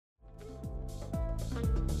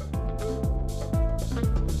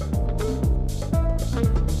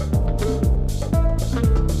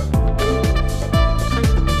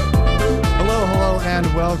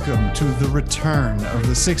welcome to the return of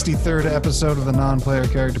the 63rd episode of the Non-Player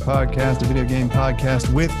Character Podcast, a video game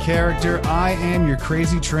podcast with character. I am your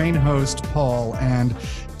crazy train host, Paul, and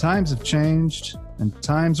times have changed and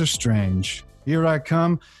times are strange. Here I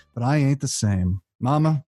come, but I ain't the same.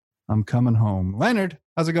 Mama, I'm coming home. Leonard,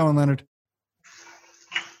 how's it going, Leonard?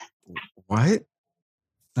 What?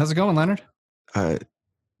 How's it going, Leonard?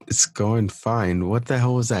 It's going fine. What the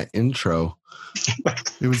hell was that intro?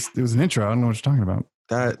 It was an intro. I don't know what you're talking about.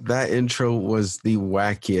 That intro was the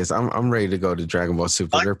wackiest. I'm ready to go to Dragon Ball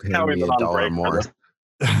Super. They're paying me $1 more.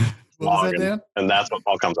 What was that, Dan? And that's what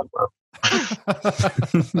Paul comes up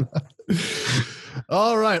with.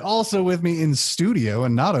 All right. Also with me in studio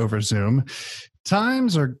and not over Zoom.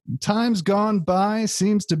 Times gone by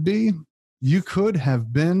seems to be you could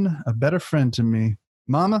have been a better friend to me.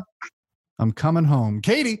 Mama, I'm coming home.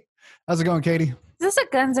 Katie, how's it going, Katie? Is this a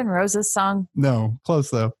Guns N' Roses song? No, close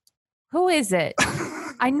though. Who is it?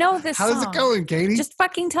 I know this song. How's it going, Katie? Just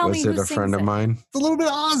fucking tell me who sings it. Was it a friend of mine? It's a little bit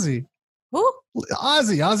of Ozzy. Who?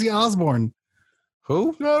 Ozzy Osbourne.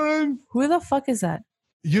 Who? Who the fuck is that?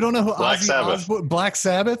 You don't know who Black Ozzy Sabbath. Osbourne? Black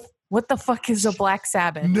Sabbath? What the fuck is a Black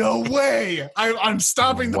Sabbath? No way. I'm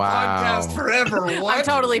stopping the podcast forever. What? I'm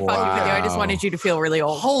totally fucking with you. I just wanted you to feel really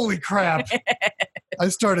old. Holy crap. I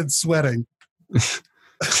started sweating.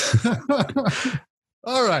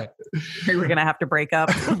 All right. We were going to have to break up.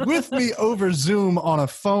 With me over Zoom on a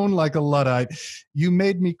phone like a Luddite. You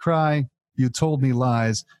made me cry. You told me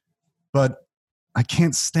lies. But I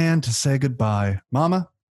can't stand to say goodbye. Mama,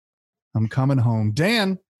 I'm coming home.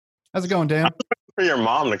 Dan, how's it going, Dan? I'm looking for your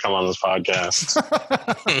mom to come on this podcast.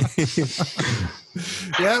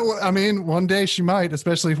 Yeah, well, I mean, one day she might,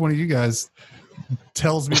 especially if one of you guys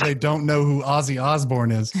tells me they don't know who Ozzy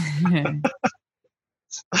Osbourne is.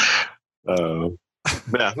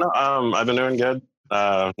 Yeah, no, I've been doing good.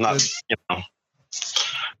 Not,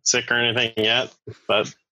 sick or anything yet,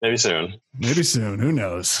 but maybe soon. Maybe soon. Who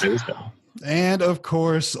knows? Maybe soon. And of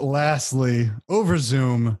course, lastly, over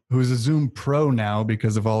Zoom, who's a Zoom pro now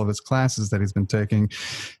because of all of his classes that he's been taking.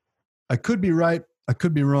 I could be right. I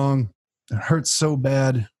could be wrong. It hurts so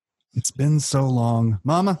bad. It's been so long.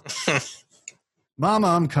 Mama,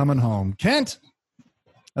 I'm coming home. Kent,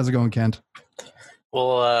 how's it going, Kent?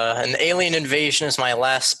 Well, an alien invasion is my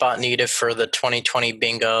last spot needed for the 2020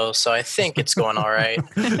 bingo, so I think it's going all right.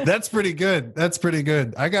 That's pretty good.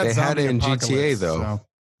 I got. They had it in GTA though.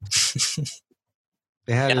 So.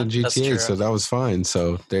 They had it in GTA, so that was fine.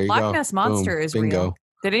 So there you go. Loch Ness Monster is bingo. real.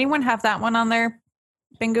 Did anyone have that one on their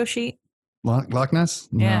bingo sheet? Loch Ness?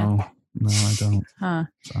 Yeah. No, I don't. Huh.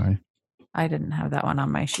 Sorry. I didn't have that one on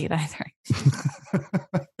my sheet either.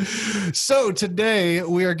 So today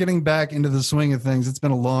we are getting back into the swing of things. It's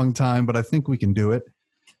been a long time, but I think we can do it.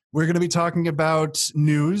 We're going to be talking about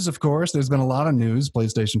news, of course. There's been a lot of news.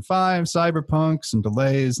 PlayStation 5, Cyberpunk, some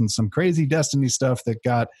delays, and some crazy Destiny stuff that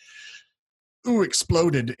got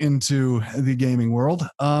exploded into the gaming world.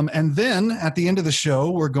 And then at the end of the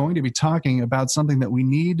show, we're going to be talking about something that we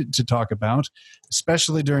need to talk about,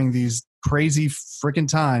 especially during these crazy freaking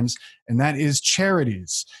times, and that is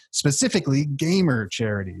charities, specifically gamer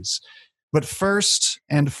charities. But first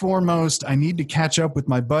and foremost, I need to catch up with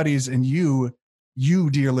my buddies, and you,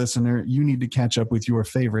 dear listener, you need to catch up with your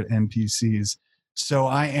favorite NPCs. So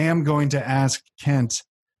I am going to ask Kent,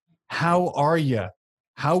 how are you?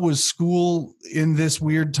 How was school in this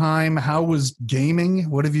weird time? How was gaming?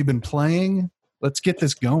 What have you been playing? Let's get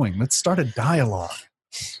this going. Let's start a dialogue.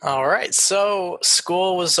 All right, so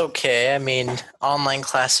school was okay. I mean, online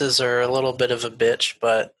classes are a little bit of a bitch,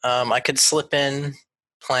 but I could slip in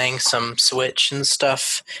playing some Switch and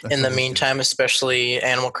stuff in the meantime, especially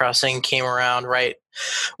Animal Crossing came around right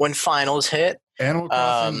when finals hit. Animal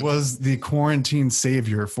Crossing was the quarantine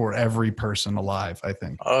savior for every person alive, I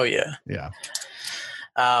think. Oh, yeah. Yeah.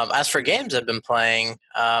 As for games I've been playing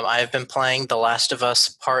The Last of Us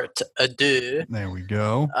Part 2. There we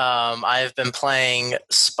go. I've been playing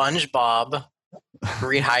SpongeBob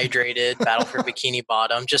Rehydrated Battle for Bikini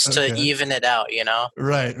Bottom just to even it out, you know?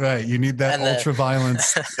 Right. You need that ultra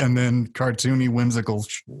violence and then cartoony, whimsical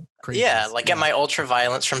craziness. Yeah, like get my ultra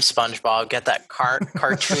violence from SpongeBob, get that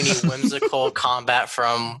cartoony, whimsical combat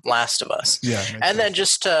from Last of Us. Yeah. And then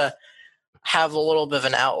just to have a little bit of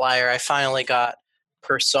an outlier, I finally got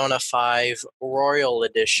Persona 5 Royal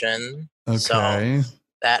Edition. Okay. So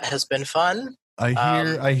that has been fun.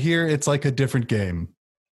 I hear it's like a different game.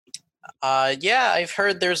 Yeah, I've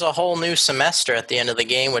heard there's a whole new semester at the end of the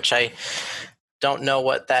game, which I don't know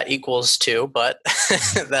what that equals to, but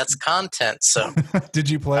that's content. So, did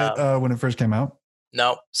you play it when it first came out?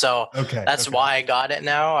 No. So that's why I got it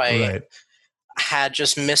now. I had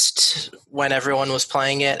just missed when everyone was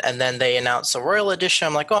playing it, and then they announced the Royal Edition.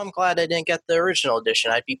 I'm like, oh, I'm glad I didn't get the original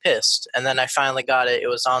edition. I'd be pissed. And then I finally got it. It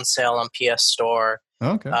was on sale on PS Store.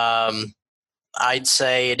 Okay. I'd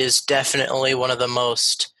say it is definitely one of the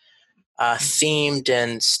most themed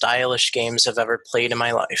and stylish games I've ever played in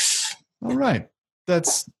my life. All right.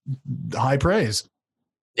 That's high praise.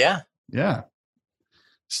 Yeah. Yeah.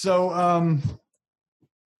 So,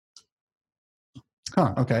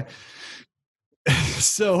 okay.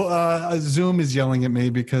 So Zoom is yelling at me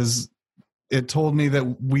because it told me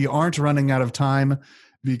that we aren't running out of time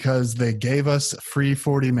because they gave us free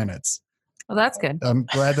 40 minutes. Well, that's good. I'm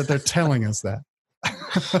glad that they're telling us that.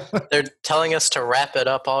 They're telling us to wrap it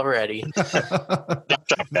up already.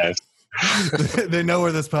 They know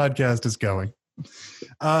where this podcast is going.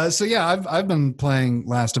 So yeah, I've been playing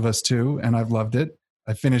Last of Us 2 and I've loved it.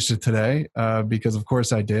 I finished it today because of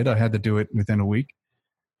course I did. I had to do it within a week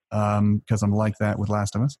because I'm like that with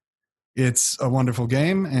Last of Us. It's a wonderful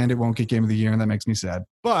game and it won't get Game of the Year and that makes me sad.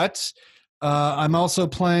 But I'm also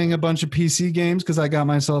playing a bunch of PC games because I got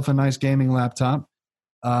myself a nice gaming laptop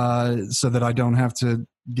so that I don't have to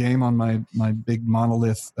game on my big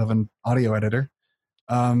monolith of an audio editor.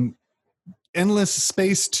 Endless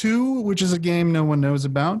Space 2, which is a game no one knows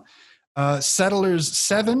about. Settlers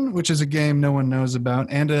 7, which is a game no one knows about.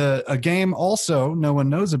 And a game also no one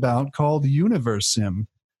knows about called Universe Sim.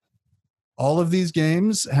 All of these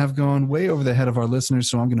games have gone way over the head of our listeners,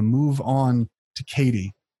 so I'm going to move on to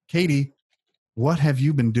Katie. Katie, what have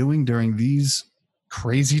you been doing during these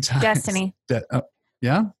crazy times? Destiny.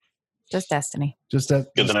 Yeah? Just Destiny. Just that.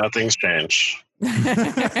 Good to know things change.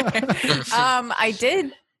 I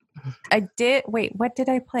did. Wait, what did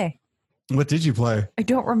I play? What did you play? I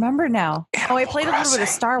don't remember now. I played a little bit of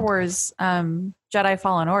Star Wars Jedi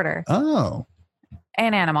Fallen Order. Oh.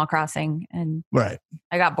 And Animal Crossing. And right.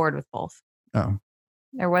 I got bored with both. Oh.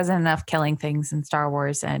 There wasn't enough killing things in Star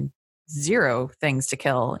Wars and zero things to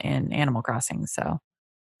kill in Animal Crossing. So.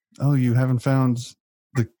 Oh, you haven't found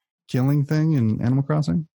the killing thing in Animal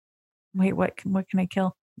Crossing? Wait, what can I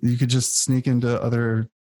kill? You could just sneak into other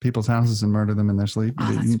people's houses and murder them in their sleep.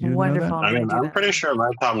 Oh, that's wonderful. I mean, I'm pretty sure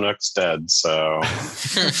my Tom Nook's dead, so.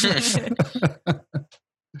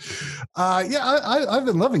 I've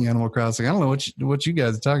been loving Animal Crossing. I don't know what you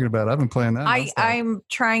guys are talking about. I've been playing that. I'm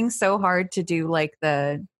trying so hard to do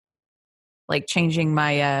changing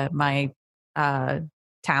my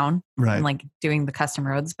town, right? And doing the custom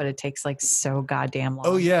roads, but it takes so goddamn long.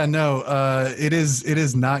 Oh yeah, no, it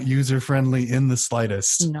is not user friendly in the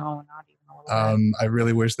slightest. No, not even a little bit. I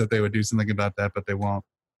really wish that they would do something about that, but they won't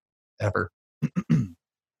ever.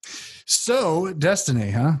 So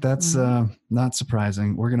Destiny, huh? That's not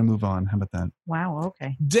surprising. We're gonna move on. How about that? Wow.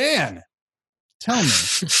 Okay. Dan, tell me,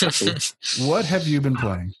 what have you been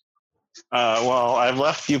playing? Well, I've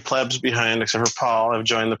left you plebs behind, except for Paul. I've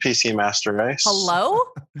joined the PC Master Race. Hello?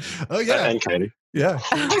 Oh, yeah. And Katie. Yeah.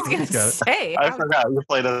 I was going to say. I forgot. You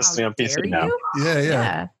play Destiny on PC now.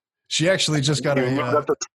 Yeah. She actually just got up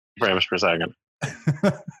to frames per second.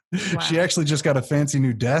 She actually just got a fancy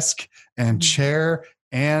new desk and chair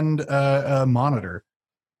and a monitor.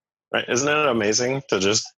 Right. Isn't it amazing to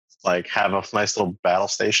just have a nice little battle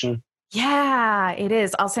station? Yeah, it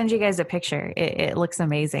is. I'll send you guys a picture. It looks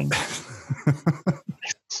amazing.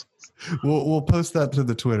 We'll post that to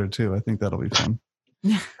the Twitter too. I think that'll be fun.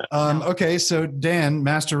 Okay, so Dan,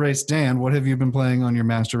 Master Race Dan, what have you been playing on your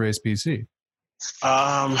Master Race PC?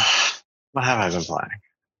 What have I been playing?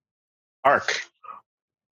 Ark.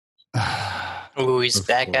 Ooh, he's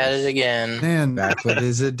back at it again. Dan, back with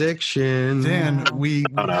his addiction. Dan, we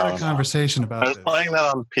had a conversation about this. I was playing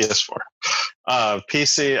that on PS4.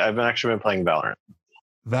 PC, I've actually been playing Valorant.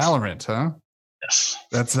 Valorant, huh? Yes.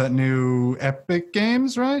 That's that new Epic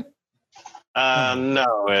Games, right?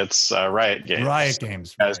 No, it's Riot Games. Riot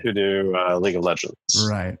Games. Guys who do League of Legends.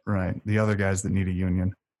 Right. The other guys that need a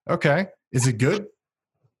union. Okay. Is it good?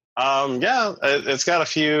 Yeah, it's got a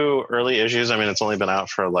few early issues. I mean, it's only been out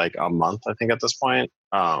for a month, I think, at this point.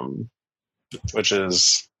 Which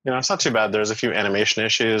is, it's not too bad. There's a few animation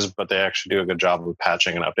issues, but they actually do a good job of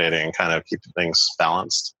patching and updating and kind of keeping things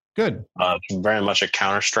balanced. Good. Very much a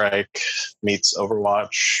Counter-Strike meets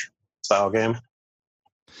Overwatch style game.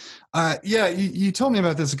 Yeah, you told me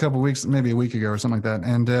about this a couple weeks, maybe a week ago or something like that,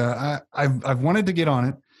 and I've wanted to get on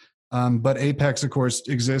it, but Apex, of course,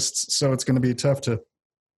 exists, so it's going to be tough to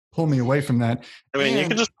pull me away from that. I mean, you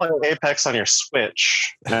can just play Apex on your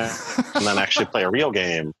Switch and then actually play a real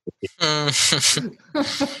game.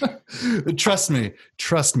 Trust me.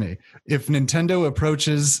 If Nintendo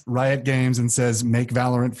approaches Riot Games and says, make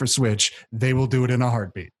Valorant for Switch, they will do it in a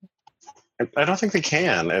heartbeat. I don't think they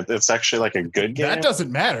can. It's actually like a good game. That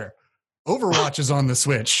doesn't matter. Overwatch is on the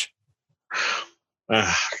Switch.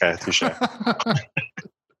 Okay, touche.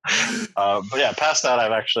 But yeah, past that,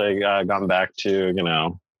 I've actually gone back to,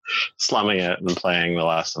 slumming it and playing The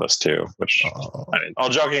Last of Us 2, which, all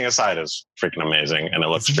joking aside, is freaking amazing, and it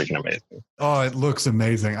looks freaking amazing. Oh, it looks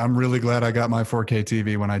amazing. I'm really glad I got my 4K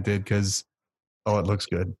TV when I did, because, it looks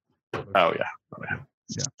good. Oh, yeah.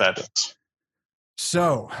 That does.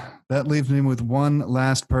 So that leaves me with one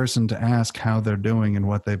last person to ask how they're doing and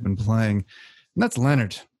what they've been playing, and that's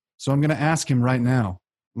Leonard. So I'm going to ask him right now.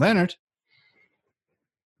 Leonard,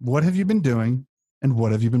 what have you been doing, and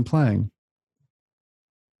what have you been playing?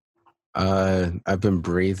 I've been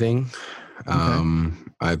breathing. Okay.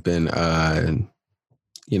 I've been,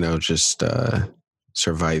 just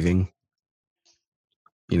surviving.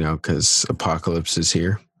 Because apocalypse is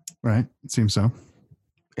here. Right. It seems so.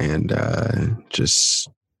 And it's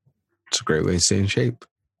a great way to stay in shape.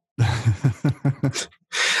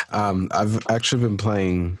 I've actually been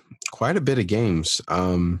playing quite a bit of games.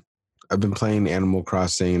 I've been playing Animal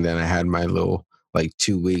Crossing. Then I had my little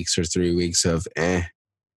 2 weeks or 3 weeks of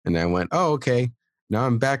and I went, oh, okay. Now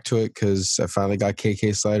I'm back to it because I finally got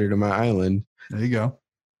KK Slider to my island. There you go.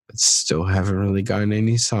 But still haven't really gotten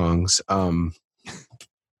any songs.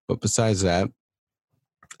 But besides that,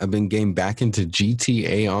 I've been getting back into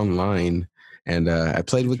GTA Online, and I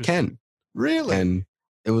played with Kent. Really? And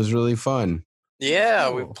it was really fun. Yeah,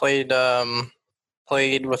 we played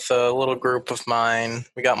with a little group of mine.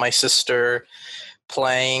 We got my sister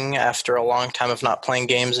playing after a long time of not playing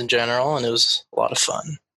games in general, and it was a lot of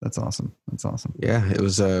fun. That's awesome. Yeah, it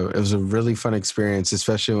was a really fun experience,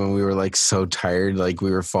 especially when we were so tired, we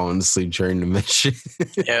were falling asleep during the mission.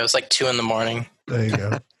 Yeah, it was 2 a.m. There you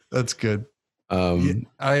go. That's good. I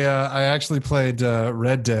actually played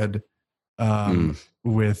Red Dead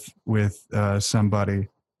with somebody,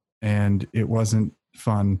 and it wasn't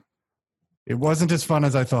fun. It wasn't as fun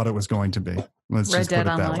as I thought it was going to be. Let's just put it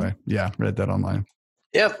that way. Yeah, Red Dead Online.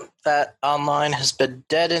 Yep, that online has been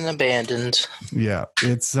dead and abandoned. Yeah,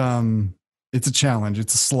 it's a challenge.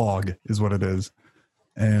 It's a slog, is what it is.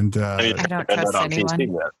 And I don't trust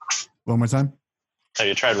anyone. One more time. Have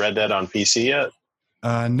you tried Red Dead on PC yet?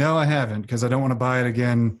 No, I haven't, because I don't want to buy it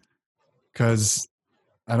again. Because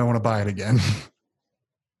I don't want to buy it again.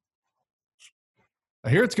 I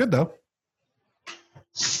hear it's good though.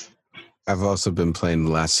 I've also been playing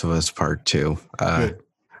The Last of Us Part 2. Good.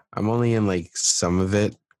 I'm only in some of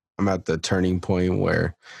it. I'm at the turning point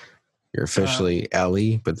where you're officially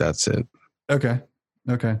Ellie, but that's it. Okay.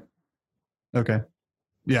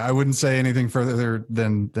 Yeah, I wouldn't say anything further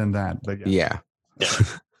than that. But yeah.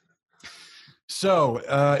 So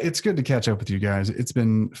it's good to catch up with you guys. It's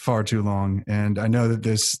been far too long, and I know that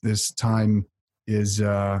this time is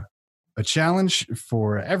a challenge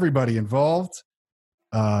for everybody involved.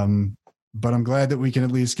 But I'm glad that we can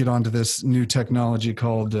at least get onto this new technology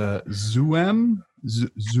called Zoom,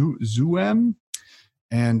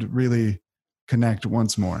 and really connect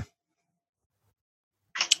once more.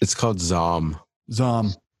 It's called Zom.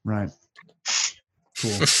 Zom, right.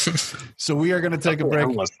 Cool. So we are going to take a break.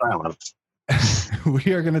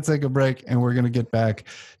 We are going to take a break, and we're going to get back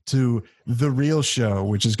to the real show,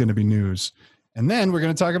 which is going to be news. And then we're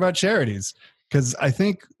going to talk about charities, because I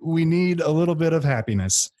think we need a little bit of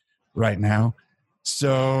happiness right now.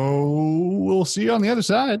 So we'll see you on the other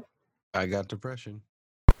side. I got depression.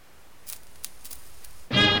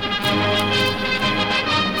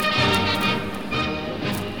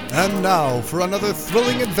 And now for another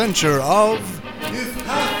thrilling adventure of If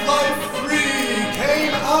Half-Life 3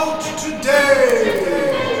 Came Out Today!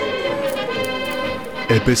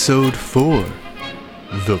 Episode 4,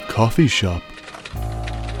 The Coffee Shop.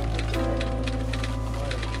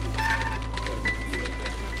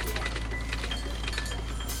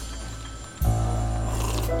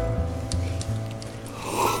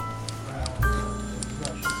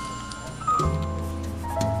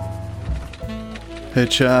 Hey,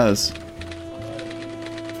 Chaz.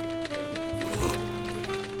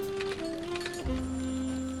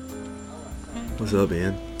 What's up,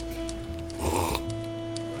 man?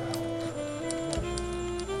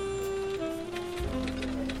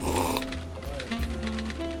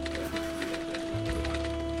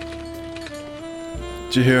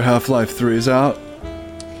 Did you hear Half-Life 3 is out?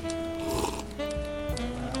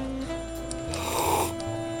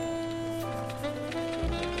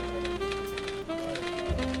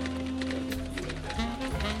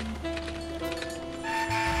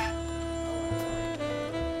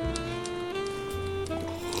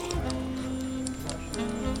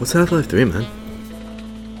 What's Half-Life 3, man?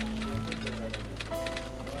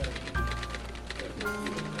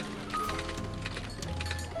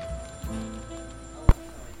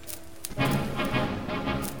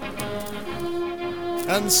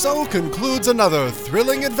 And so concludes another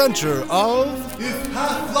thrilling adventure of If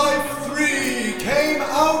Half-Life 3 Came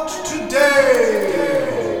Out Today!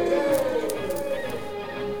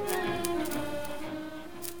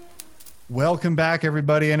 Welcome back,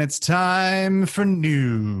 everybody, and it's time for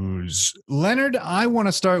news. Leonard, I want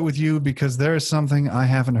to start with you because there is something I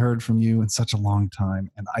haven't heard from you in such a long time,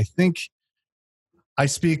 and I think I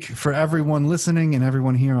speak for everyone listening and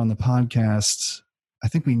everyone here on the podcast. I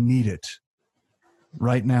think we need it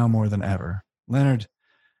right now more than ever. Leonard,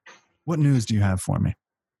 what news do you have for me?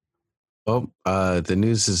 Well, the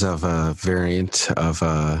news is of a variant of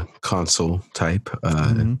a console type,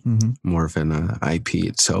 more of an IP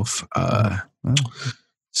itself.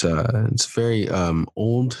 It's a very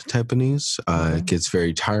old type of news. It gets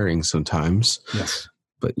very tiring sometimes. Yes.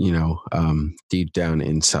 But, deep down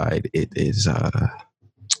inside, it is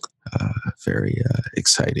very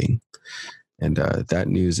exciting. And that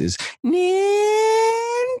news is Nintendo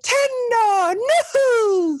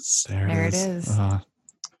news! There it is.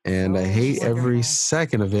 And I hate every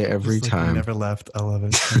second of it every Just like time. you never left. I love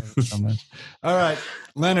it so much. All right,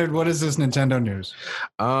 Leonard, what is this Nintendo news?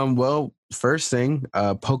 Well, first thing,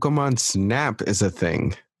 Pokemon Snap is a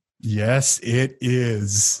thing. Yes, it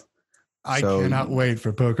is. I cannot wait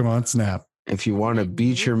for Pokemon Snap. If you want to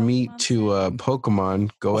beat your meat to Pokemon,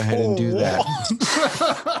 go ahead and do that.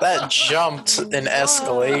 That jumped in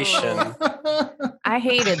escalation. I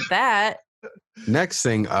hated that. Next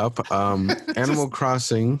thing up, Animal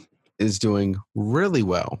Crossing is doing really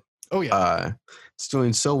well. Oh, yeah. It's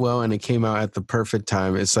doing so well, and it came out at the perfect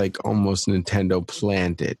time. It's like almost Nintendo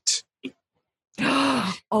planned it.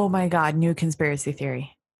 Oh, my God. New conspiracy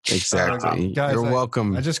theory. Exactly. Guys, You're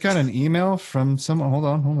welcome. I just got an email from someone. Hold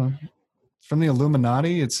on. From the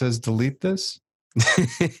Illuminati. It says, delete this. I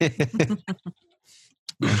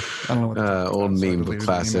don't know what old meme, but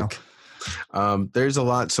classic. There's a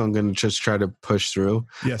lot, so I'm going to just try to push through.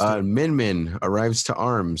 Yes. Min Min arrives to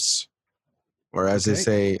arms, or as they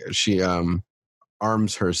say, she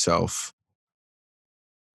arms herself.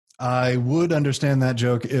 I would understand that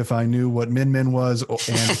joke if I knew what Min Min was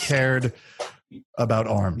and cared about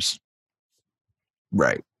arms.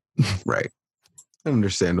 Right.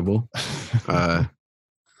 Understandable.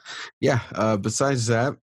 Besides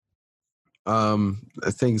that,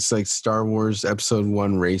 I think it's like Star Wars Episode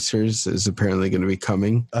 1 Racers is apparently going to be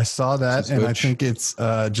coming. I saw that, and I think it's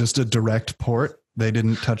just a direct port. They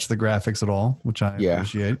didn't touch the graphics at all, which I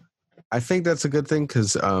appreciate. I think that's a good thing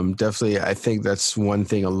because definitely I think that's one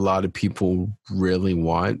thing a lot of people really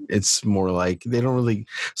want. It's more like they don't really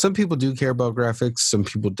 – some people do care about graphics. Some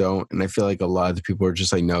people don't. And I feel like a lot of the people are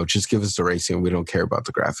just like, no, just give us the racing. We don't care about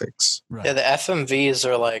the graphics. Right. Yeah, the FMVs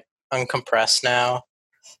are like uncompressed now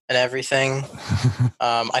and everything.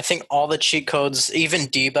 I think all the cheat codes, even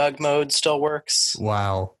debug mode still works.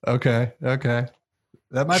 Wow. Okay.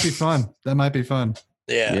 That might be fun.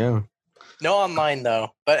 Yeah. No online, though,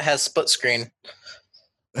 but it has split screen.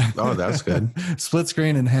 Oh, that's good. Split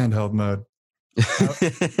screen and handheld mode.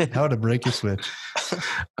 How to break your Switch.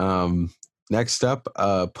 Next up,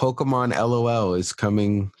 Pokemon LOL is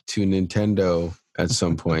coming to Nintendo at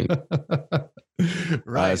some point.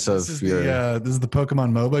 Right. So this is the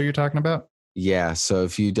Pokemon MOBA you're talking about? Yeah, so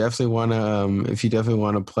if you definitely want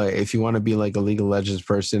to play, if you want to be like a League of Legends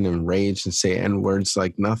person and rage and say N words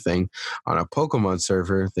like nothing on a Pokemon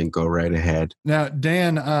server, then go right ahead. Now,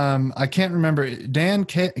 Dan, I can't remember. Dan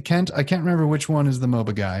Kent, I can't remember which one is the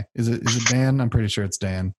MOBA guy. Is it Dan? I'm pretty sure it's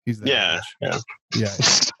Dan. He's there. Yeah.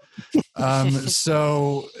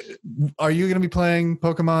 So, are you going to be playing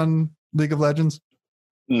Pokemon League of Legends?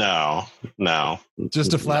 No.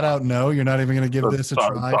 Just a flat out no. You're not even going to give this a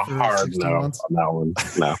try for hard 16 no months. on that one.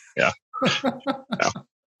 No, yeah. No.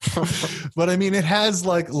 But I mean, it has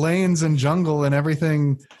like lanes and jungle and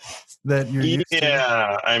everything that you're used to.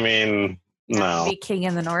 Yeah, I mean, no. Be king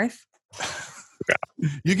in the north.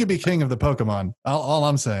 You could be king of the Pokemon. All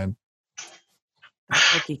I'm saying.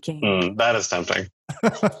 King. That is tempting.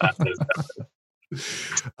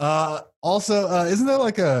 Also, isn't there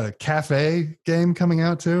like a cafe game coming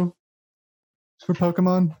out too for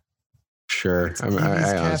Pokemon? Sure.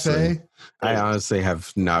 I honestly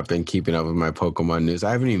have not been keeping up with my Pokemon news.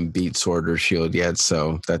 I haven't even beat Sword or Shield yet,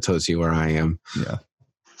 so that tells you where I am. Yeah.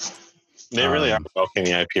 They really are milking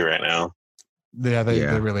the IP right now. Yeah, they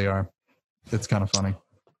really are. It's kind of funny.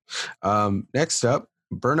 Next up,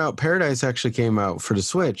 Burnout Paradise actually came out for the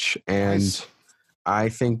Switch, and nice. I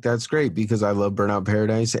think that's great because I love Burnout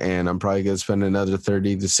Paradise, and I'm probably going to spend another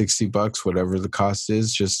 $30 to $60, whatever the cost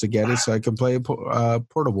is, just to get it so I can play it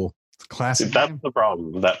portable. Classic. Dude, that's the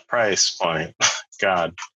problem. That price point.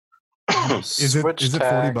 God. Is it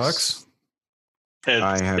 $40?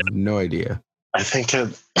 I have no idea. I think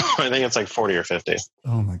it's like 40 or 50.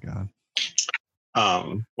 Oh my god.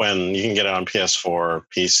 When you can get it on PS4,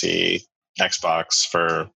 PC, Xbox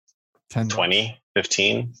for 10 20,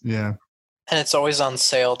 15. Yeah. And it's always on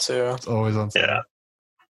sale too. It's always on sale.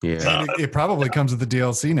 Yeah. And it probably comes with the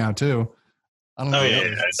DLC now too. I don't know if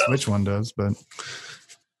the Switch one does, but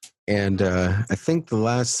And I think the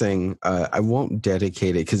last thing, I won't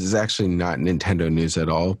dedicate it because it's actually not Nintendo news at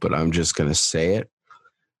all, but I'm just going to say it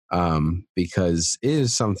because it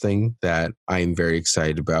is something that I am very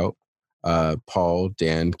excited about. Paul,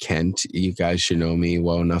 Dan, Kent, you guys should know me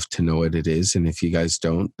well enough to know what it is. And if you guys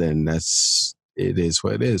don't, then it is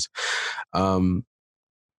what it is.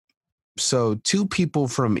 So 2 people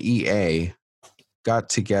from EA got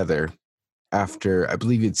together after, I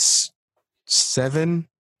believe it's 7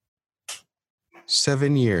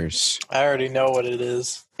 years. I already know what it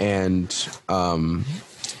is. And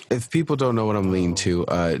if people don't know what I'm leaning to,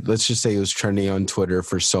 let's just say it was trending on Twitter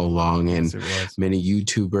for so long, and many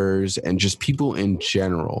YouTubers and just people in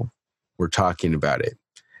general were talking about it.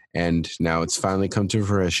 And now it's finally come to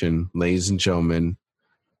fruition. Ladies and gentlemen,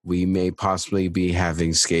 we may possibly be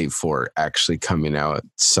having Skate 4 actually coming out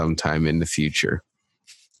sometime in the future.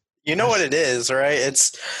 You know what it is, right?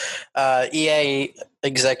 It's EA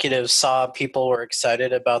executives saw people were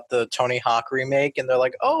excited about the Tony Hawk remake, and they're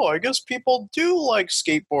like, "Oh, I guess people do like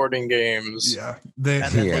skateboarding games." yeah.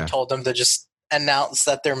 And then they told them to just announce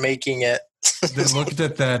that they're making it. They looked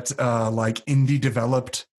at that like indie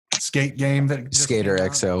developed skate game that just Skater came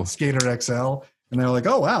out, XL. Skater XL, and they're like,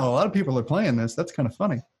 "Oh wow, a lot of people are playing this. That's kind of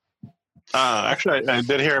funny." Actually, I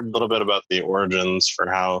did hear a little bit about the origins for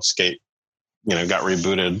how Skate, got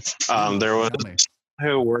rebooted. There was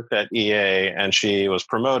who worked at EA, and she was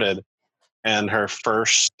promoted, and her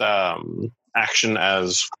first action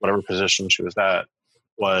as whatever position she was at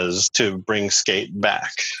was to bring Skate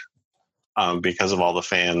back because of all the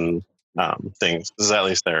fan things. This is at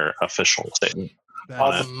least their official statement.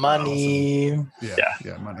 All the money. Awesome.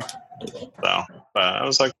 Yeah, money. So I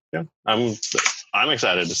was like, yeah, I'm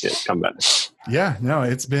excited to see it come back. Yeah, no,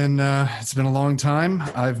 it's been a long time.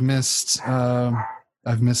 I've missed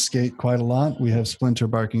Skate quite a lot. We have Splinter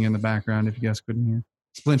barking in the background. If you guys couldn't hear,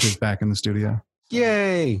 Splinter's back in the studio.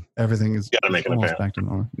 Yay! Everything is make an almost appearance. back to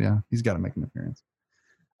normal. Yeah, he's got to make an appearance.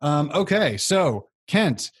 Okay, so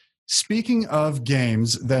Kent, speaking of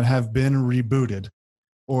games that have been rebooted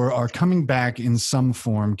or are coming back in some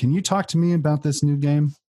form, can you talk to me about this new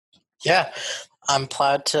game? Yeah, I'm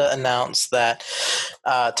proud to announce that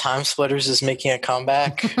Time Splitters is making a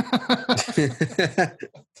comeback.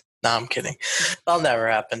 No, I'm kidding. That'll never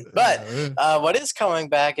happen. But what is coming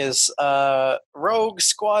back is Rogue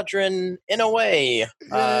Squadron in a way.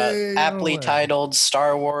 Aptly titled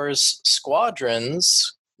Star Wars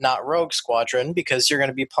Squadrons, not Rogue Squadron, because you're going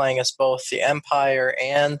to be playing as both the Empire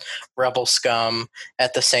and Rebel Scum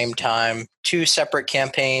at the same time. 2 separate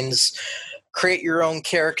campaigns. Create your own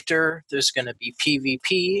character. There's going to be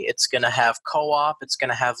PvP. It's going to have co-op. It's going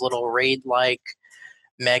to have little raid-like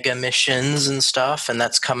mega missions and stuff, and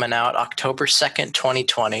that's coming out October 2nd,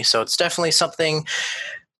 2020. So it's definitely something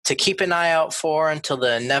to keep an eye out for until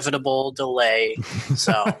the inevitable delay.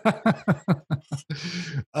 So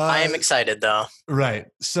I am excited, though. Right.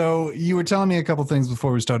 So you were telling me a couple things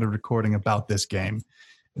before we started recording about this game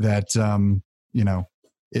that,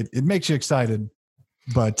 it makes you excited,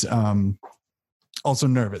 but also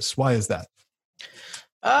nervous. Why is that?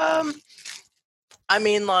 I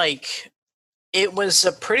mean, it was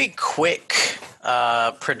a pretty quick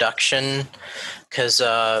production because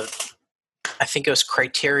I think it was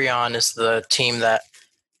Criterion is the team that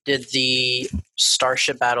did the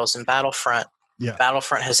Starship Battles in Battlefront. Yeah.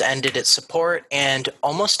 Battlefront has ended its support, and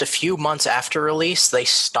almost a few months after release, they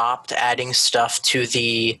stopped adding stuff to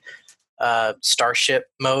the Starship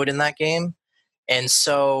mode in that game. And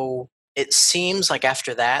so it seems like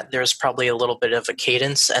after that, there's probably a little bit of a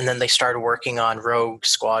cadence, and then they started working on Rogue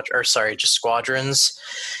just Squadrons.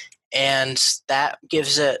 And that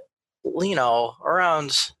gives it,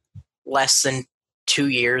 around less than 2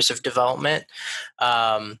 years of development.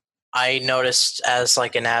 I noticed as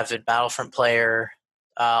an avid Battlefront player,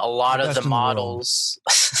 a lot of the models.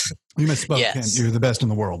 You misspoke, Yes. Kent. You're the best in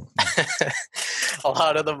the world. A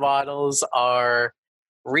lot of the models are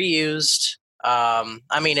reused.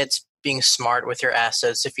 It's being smart with your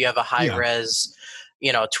assets. If you have a high res,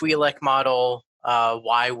 Twi'lek model,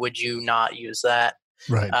 why would you not use that?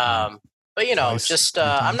 Right. But Nice.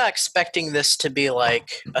 I'm not expecting this to be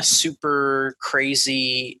like a super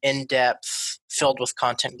crazy, in-depth, filled with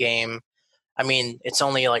content game. I mean, it's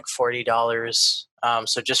only like $40.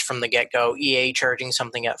 So just from the get-go, EA charging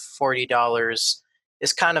something at $40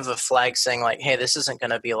 is kind of a flag saying like, hey, this isn't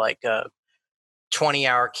going to be like a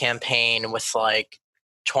 20-hour campaign with like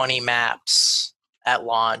 20 maps at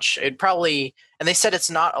launch. It'd probably, and they said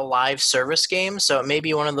it's not a live service game, so it may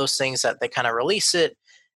be one of those things that they kind of release it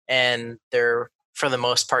and they're for the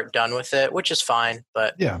most part done with it, which is fine.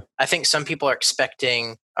 But Yeah. I think some people are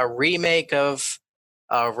expecting a remake of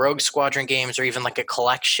Rogue Squadron games, or even like a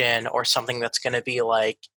collection or something that's going to be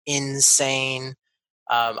like insane.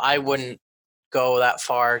 I wouldn't go that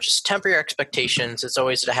far. Just temper your expectations. It's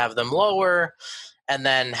always to have them lower and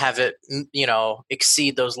then have it,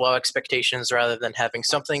 exceed those low expectations rather than having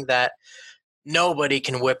something that nobody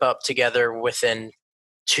can whip up together within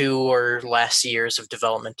 2 or less years of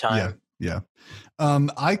development time. Yeah.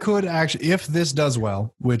 I could actually, if this does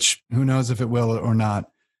well, which who knows if it will or not.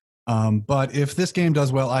 But if this game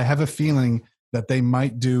does well, I have a feeling that they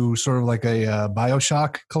might do sort of like a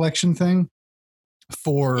BioShock collection thing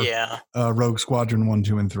for Rogue Squadron 1,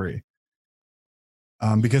 2, and 3.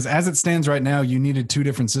 Because as it stands right now, you needed 2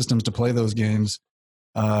 different systems to play those games.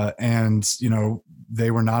 And, they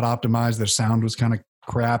were not optimized. Their sound was kind of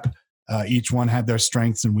crap. Each one had their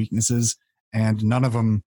strengths and weaknesses, and none of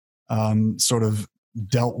them sort of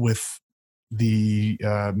dealt with the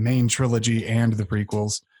main trilogy and the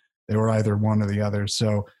prequels. They were either one or the other.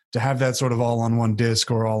 So to have that sort of all on one disc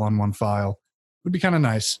or all on one file would be kind of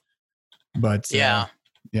nice. But I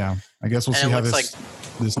guess we'll see how this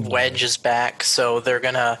Wedge is back, so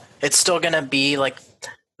it's still gonna be like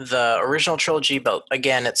the original trilogy, but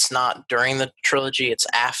again, it's not during the trilogy, it's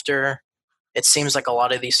after. It seems like a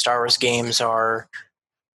lot of these Star Wars games are,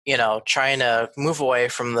 trying to move away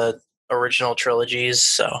from the original trilogies.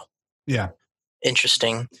 So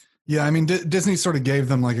interesting. Yeah, I mean, Disney sort of gave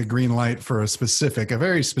them like a green light for a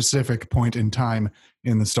very specific point in time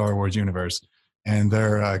in the Star Wars universe, and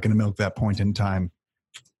they're going to milk that point in time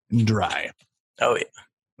dry. Oh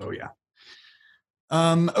yeah.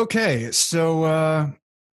 Okay, so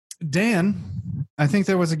Dan, I think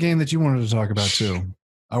there was a game that you wanted to talk about too.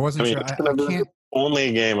 I wasn't sure. It's the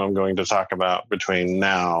only game I'm going to talk about between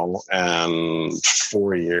now and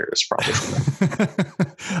 4 years, probably.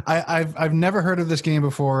 I've never heard of this game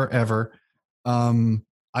before, ever.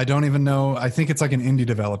 I don't even know. I think it's like an indie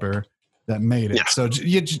developer that made it. Yeah. So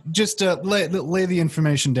you just lay the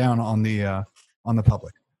information down on the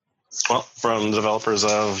public. Well, from developers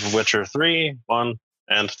of Witcher 3, 1,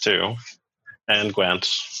 and 2, and Gwent,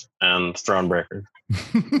 and Thronebreaker.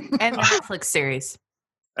 And the Netflix series.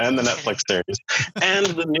 And the Netflix series. And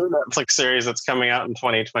the new Netflix series that's coming out in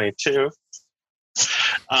 2022.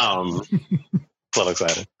 A little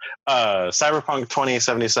excited. Cyberpunk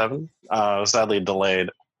 2077, sadly delayed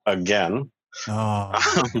again. Oh.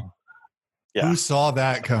 Yeah. Who saw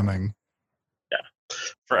that coming? Yeah.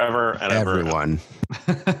 Forever and everyone.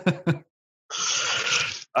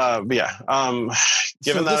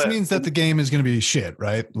 Given so this means that the game is going to be shit,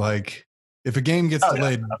 right? Like, if a game gets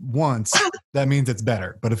delayed once, that means it's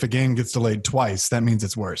better. But if a game gets delayed twice, that means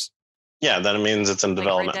it's worse. Yeah, that means it's in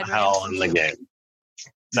development hell in the game.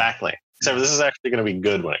 Exactly. So this is actually going to be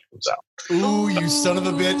good when it comes out. Ooh, you son of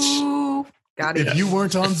a bitch. Got it. If you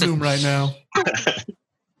weren't on Zoom right now.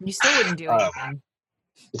 You still wouldn't do anything.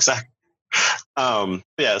 Exactly.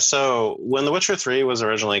 So when The Witcher 3 was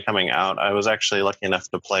originally coming out, I was actually lucky enough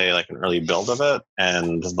to play like an early build of it,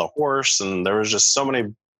 and the horse, and there was just so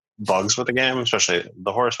many bugs with the game, especially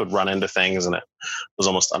the horse would run into things and it was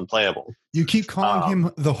almost unplayable. You keep calling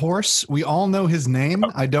him the horse. We all know his name.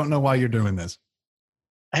 I don't know why you're doing this.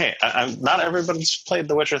 Hey, not everybody's played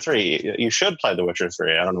The Witcher 3. You should play The Witcher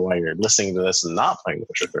 3. I don't know why you're listening to this and not playing The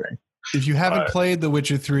Witcher 3. If you haven't played The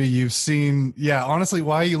Witcher 3, you've seen... Yeah, honestly,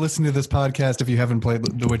 why are you listening to this podcast if you haven't played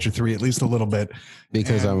The Witcher 3 at least a little bit?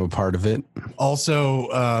 Because I'm a part of it.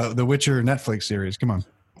 Also, The Witcher Netflix series. Come on.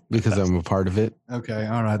 Because I'm a part of it. Okay.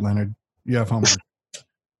 All right, Leonard. You have homework.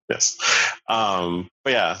 Yes. So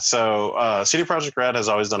CD Projekt Red has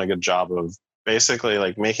always done a good job of basically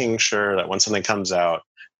like making sure that when something comes out,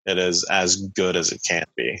 it is as good as it can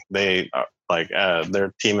be. They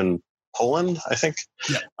their team in Poland, I think.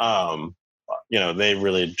 Yeah. They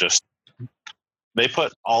really they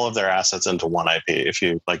put all of their assets into one IP. If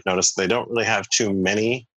you notice, they don't really have too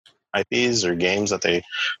many IPs or games that they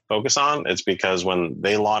focus on. It's because when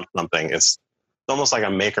they launch something, it's almost like a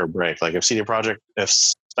make or break. Like if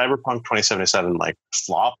Cyberpunk 2077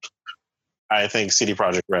 flopped, I think CD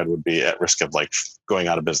Projekt Red would be at risk of going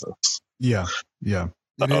out of business. Yeah.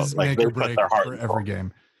 It is make or break for every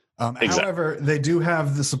game. Exactly. However, they do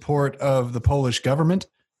have the support of the Polish government,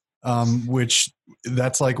 which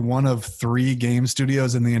that's one of 3 game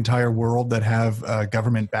studios in the entire world that have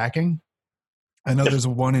government backing. I know there's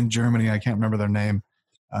one in Germany. I can't remember their name.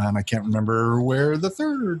 And I can't remember where the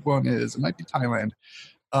third one is. It might be Thailand.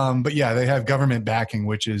 But yeah, they have government backing,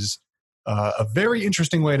 which is a very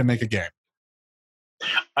interesting way to make a game.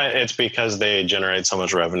 It's because they generate so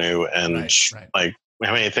much revenue, and Right. like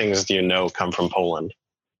how many things do you know come from Poland?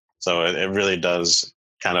 So it really does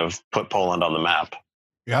kind of put Poland on the map.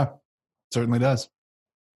 Yeah, certainly does.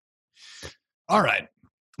 All right.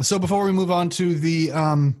 So before we move on to the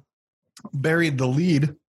Buried the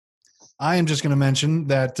Lead, I am just going to mention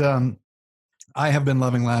that I have been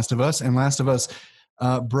loving Last of Us, and Last of Us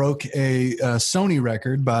broke a Sony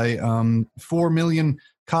record by 4 million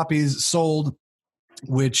copies sold,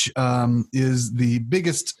 which is the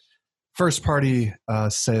biggest first-party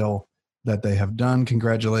sale that they have done.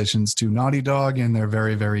 Congratulations to Naughty Dog and their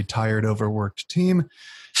very, very tired, overworked team.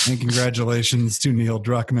 And congratulations to Neil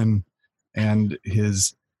Druckmann and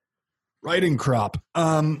his writing crop.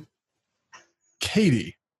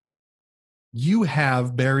 Katie, you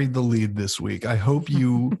have buried the lead this week. I hope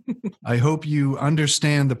you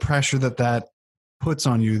understand the pressure that puts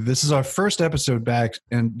on you. This is our first episode back,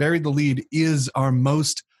 and Buried the Lead is our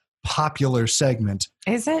most popular segment.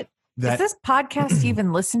 Is it? Is this podcast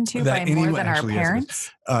even listened to by more than our parents?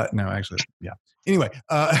 No, actually, yeah. Anyway.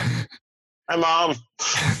 Hi, Mom.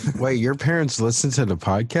 Wait, your parents listen to the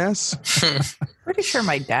podcast? Pretty sure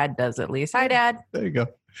my dad does, at least. Hi, Dad. There you go.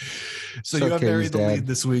 So you have buried the lead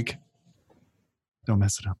this week. Don't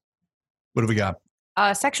mess it up. What do we got?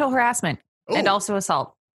 Sexual harassment and also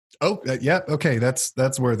assault. Oh, yeah. Okay,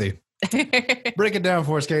 that's worthy. Break it down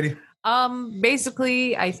for us, Katie.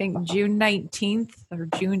 Basically, I think June 19th or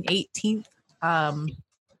June 18th,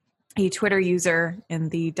 a Twitter user in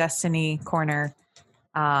the Destiny corner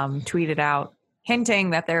tweeted out hinting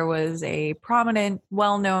that there was a prominent,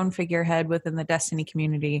 well-known figurehead within the Destiny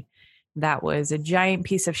community that was a giant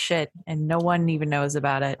piece of shit and no one even knows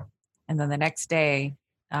about it. And then the next day,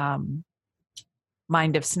 Mind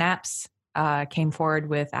of Snaps came forward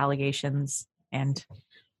with allegations and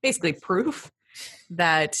basically proof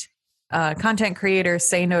that content creator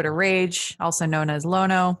Say No to Rage, also known as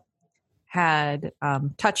Lono, had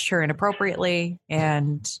touched her inappropriately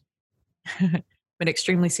and been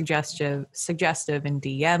extremely suggestive in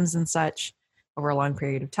DMs and such over a long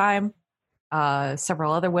period of time.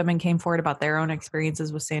 Several other women came forward about their own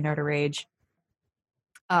experiences with Say No to Rage.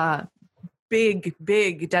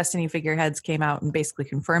 Big Destiny figureheads came out and basically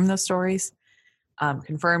confirmed those stories.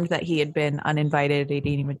 Confirmed that he had been uninvited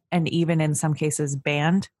and even in some cases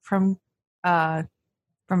banned from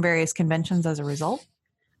various conventions as a result.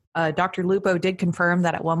 Dr. Lupo did confirm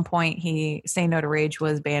that at one point Say No to Rage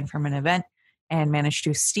was banned from an event and managed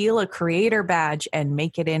to steal a creator badge and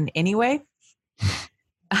make it in anyway.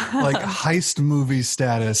 Like heist movie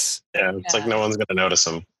status. Yeah, it's like no one's going to notice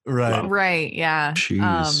him. Right. Right, yeah.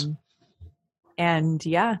 Jeez. And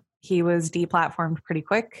yeah, he was deplatformed pretty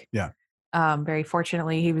quick. Yeah. Very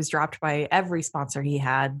fortunately, he was dropped by every sponsor he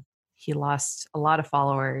had. He lost a lot of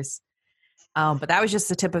followers. But that was just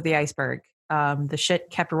the tip of the iceberg. The shit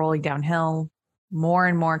kept rolling downhill. More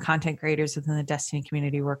and more content creators within the Destiny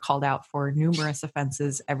community were called out for numerous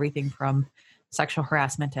offenses, everything from sexual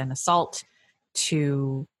harassment and assault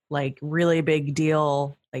to like really big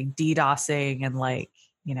deal, like DDoSing and like,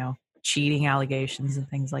 cheating allegations and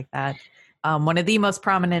things like that. One of the most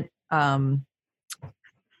prominent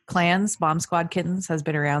clans, Bomb Squad Kittens, has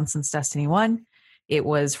been around since Destiny 1. It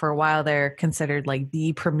was for a while there considered like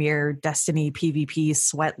the premier Destiny PvP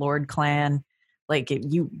sweat lord clan. Like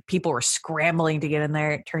people were scrambling to get in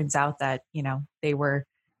there. It turns out that, they were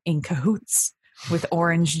in cahoots with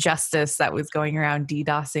Orange Justice that was going around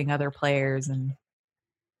DDoSing other players and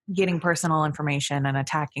getting personal information and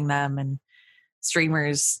attacking them. And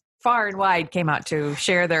streamers far and wide came out to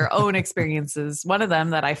share their own experiences. One of them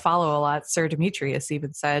that I follow a lot, Sir Demetrius,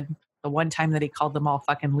 even said the one time that he called them all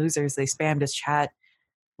fucking losers, they spammed his chat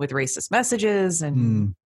with racist messages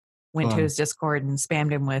and went to his Discord and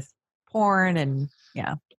spammed him with porn and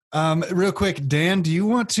yeah. Real quick, Dan, do you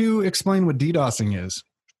want to explain what DDoSing is?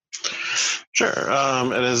 Sure.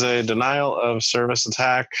 It is a denial of service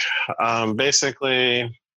attack.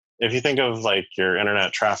 Basically, if you think of like your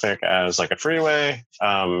internet traffic as like a freeway,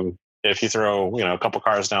 if you throw, a couple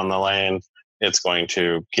cars down the lane, it's going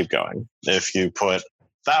to keep going. If you put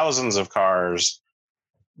thousands of cars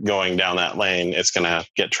going down that lane, it's going to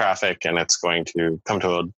get traffic and it's going to come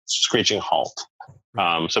to a screeching halt.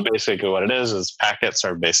 So basically what it is packets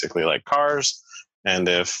are basically like cars. And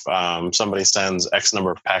if somebody sends X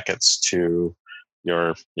number of packets to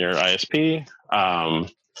your ISP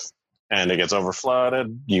and it gets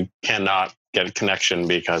overflooded, you cannot get a connection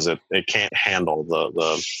because it can't handle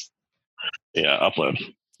the upload.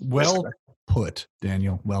 Well, put,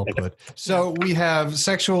 Daniel. Well put. So we have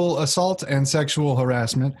sexual assault and sexual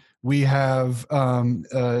harassment. We have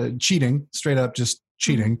cheating, straight up just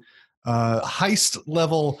cheating. Heist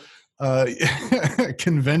level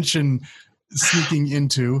convention sneaking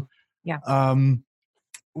into. Yeah.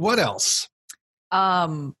 What else? I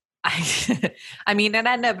mean,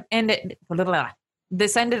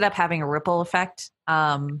 this ended up having a ripple effect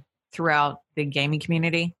throughout the gaming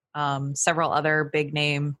community. Several other big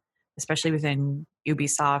name, especially within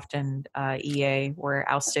Ubisoft and EA, were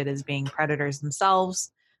ousted as being predators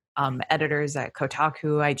themselves. Editors at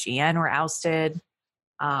Kotaku, IGN were ousted.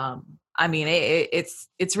 I mean,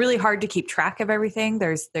 it's really hard to keep track of everything.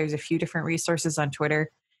 There's a few different resources on Twitter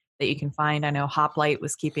that you can find. I know Hoplite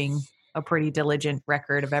was keeping a pretty diligent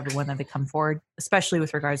record of everyone that they come forward, especially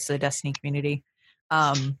with regards to the Destiny community.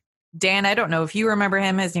 Dan, I don't know if you remember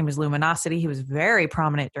him. His name was Luminosity. He was very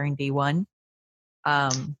prominent during D1.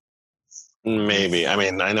 Maybe. I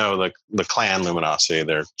mean, I know the clan Luminosity,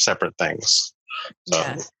 they're separate things. So.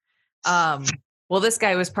 Yeah. Well, this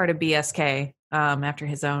guy was part of BSK after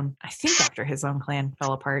his own clan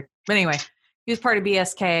fell apart. But anyway, he was part of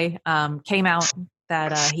BSK, came out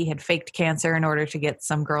that he had faked cancer in order to get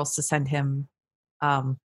some girls to send him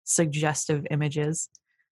suggestive images.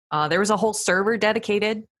 There was a whole server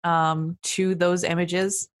dedicated to those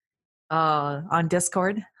images on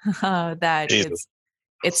Discord that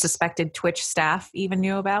it's suspected Twitch staff even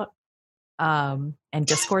knew about, and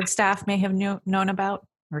Discord staff may have known about,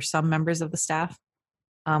 or some members of the staff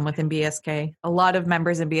within BSK. A lot of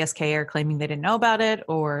members in BSK are claiming they didn't know about it,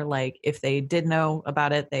 or like if they did know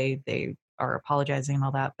about it, they are apologizing and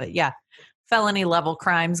all that. But yeah, felony level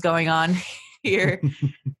crimes going on here.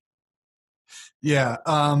 Yeah.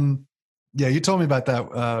 Yeah, you told me about that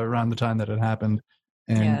around the time that it happened,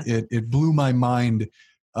 and it blew my mind.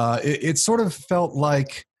 It sort of felt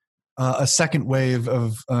like a second wave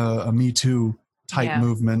of a Me Too type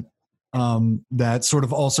movement that sort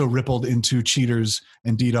of also rippled into cheaters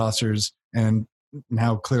and DDoSers and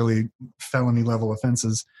now clearly felony level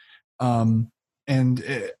offenses. And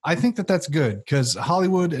I think that that's good because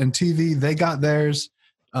Hollywood and TV, they got theirs,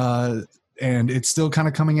 and it's still kind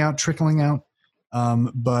of coming out, trickling out.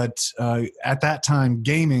 But at that time,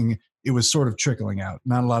 gaming, it was sort of trickling out.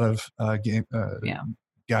 Not a lot of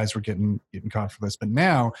guys were getting caught for this. But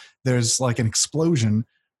now there's like an explosion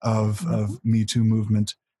of Me Too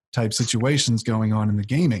movement type situations going on in the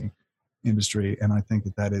gaming industry. And I think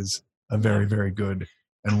that is a very, very good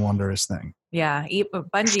and wondrous thing. Yeah.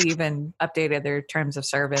 Bungie even updated their terms of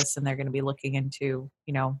service, and they're going to be looking into,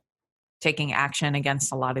 taking action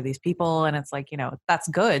against a lot of these people. And it's like, that's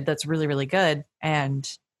good. That's really, really good. And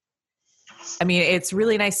I mean, it's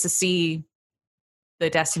really nice to see the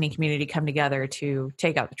Destiny community come together to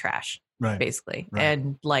take out the trash, basically. Right.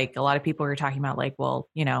 And like a lot of people are talking about like, well,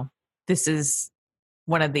 this is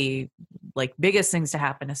one of the like biggest things to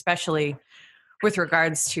happen, especially with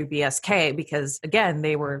regards to BSK, because again,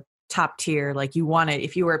 they were top tier. Like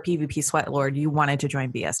if you were a PvP sweat lord, you wanted to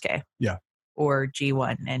join BSK. Yeah. Or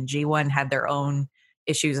G1, and G1 had their own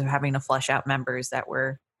issues of having to flush out members that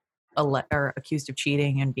were accused of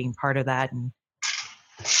cheating and being part of that. And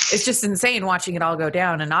it's just insane watching it all go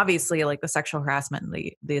down. And obviously like the sexual harassment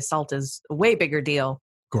and the assault is a way bigger deal.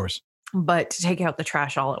 Of course. But to take out the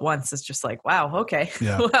trash all at once is just like, wow, okay.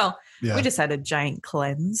 Yeah. Well, we just had a giant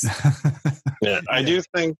cleanse. I do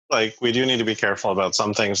think like we do need to be careful about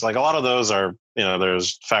some things. Like a lot of those are,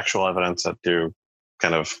 there's factual evidence that do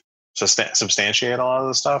kind of substantiate a lot of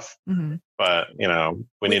the stuff. Mm-hmm. But,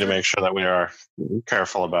 we need to make sure that we are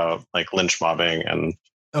careful about like lynch mobbing and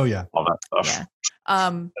all that stuff.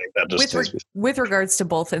 Yeah. With regards to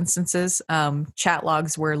both instances, chat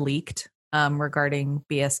logs were leaked regarding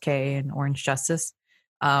BSK and Orange Justice,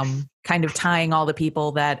 kind of tying all the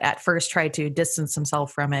people that at first tried to distance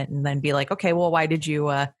themselves from it and then be like, okay, well, why did you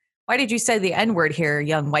say the N-word here,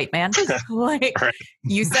 young white man? Like,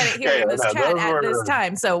 you said it here in this chat at this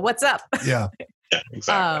time, so what's up? Yeah,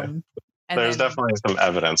 exactly. There's definitely some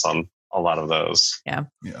evidence on a lot of those. Yeah.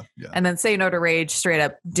 And then Say No to Rage straight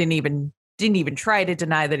up didn't even try to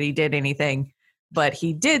deny that he did anything. But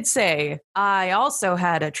he did say, I also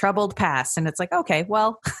had a troubled past. And it's like, okay,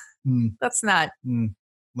 well, that's not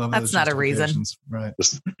a reason. Right.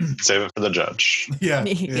 Just save it for the judge.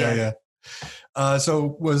 Yeah.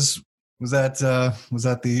 So was that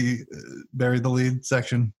the bury the lead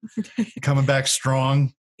section coming back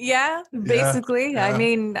strong? Yeah, basically. Yeah. I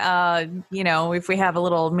mean, if we have a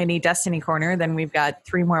little mini Destiny corner, then we've got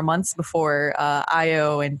 3 more months before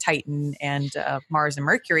Io and Titan and Mars and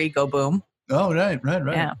Mercury go boom. Oh, right.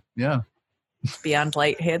 Yeah. Beyond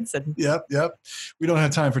Light hits. And Yep. We don't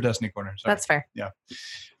have time for Destiny Corner. Sorry. that's fair. Yeah.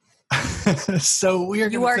 So we are.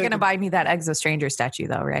 You are going to buy me that Exo Stranger statue,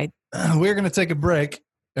 though, right? We're going to take a break,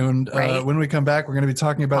 and Right. when we come back, we're going to be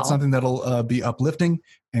talking about something that'll be uplifting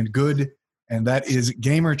and good, and that is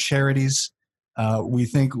gamer charities. We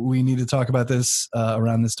think we need to talk about this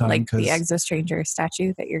around this time, Like the Exo Stranger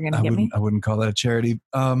statue that you're going to give me. I wouldn't call that a charity.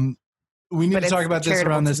 We need to talk about this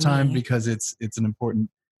around this time because it's an important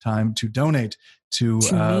time to donate to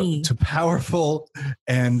powerful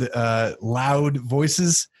and loud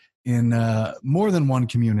voices in more than one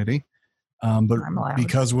community. But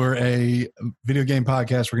because we're a video game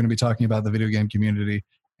podcast, we're going to be talking about the video game community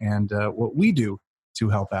and what we do to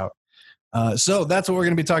help out. So that's what we're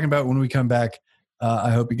going to be talking about when we come back.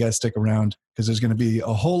 I hope you guys stick around because there's going to be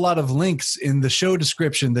a whole lot of links in the show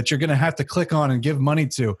description that you're going to have to click on and give money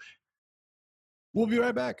to. We'll be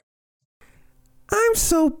right back. I'm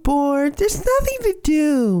so bored. There's nothing to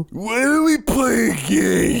do. Why don't we play a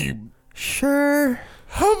game? Sure.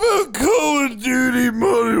 How about Call of Duty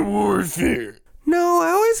Modern Warfare? No, I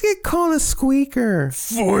always get called a squeaker.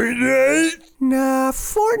 Fortnite? Nah,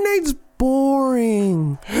 Fortnite's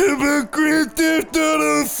boring. How about Grand Theft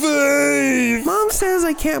Auto 5? Mom says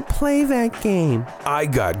I can't play that game. I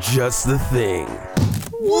got just the thing.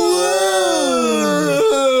 Whoa!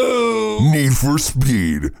 Need for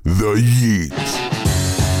Speed, the Yeet.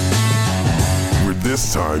 Where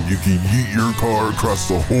this time you can yeet your car across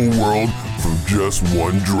the whole world from just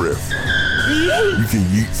one drift. You can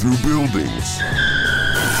yeet through buildings,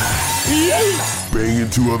 bang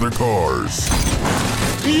into other cars.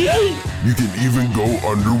 You can even go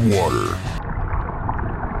underwater.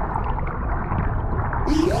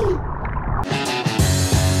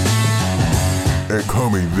 And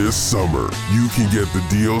coming this summer, you can get the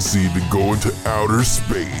DLC to go into outer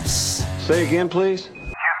space. Say again, please.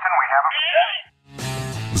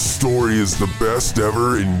 The story is the best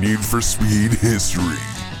ever in Need for Speed history.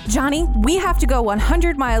 Johnny, we have to go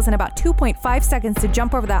 100 miles in about 2.5 seconds to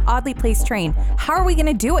jump over that oddly placed train. How are we going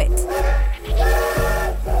to do it?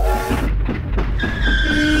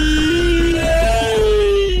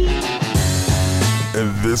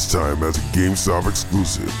 And this time, as a GameStop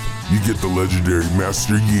exclusive, you get the legendary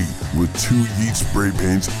Master Yeet with 2 Yeet spray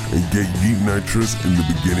paints and get Yeet Nitrous in the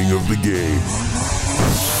beginning of the game.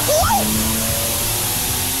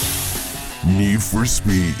 Need for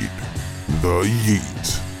Speed, the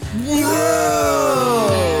Yeet.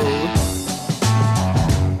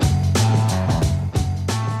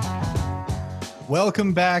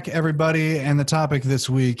 Welcome back, everybody. And the topic this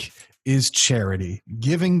week is charity,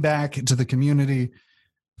 giving back to the community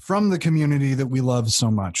from the community that we love so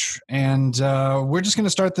much. And we're just going to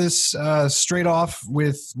start this straight off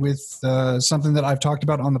with something that I've talked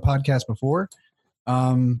about on the podcast before.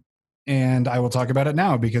 And I will talk about it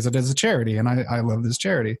now because it is a charity and I love this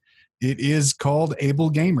charity. It is called Able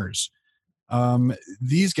Gamers.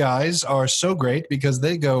 These guys are so great because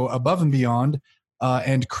they go above and beyond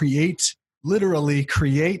and literally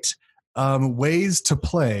create ways to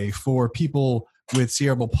play for people with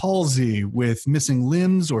cerebral palsy, with missing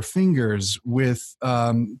limbs or fingers, with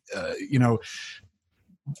paraplegics,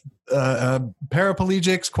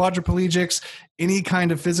 quadriplegics, any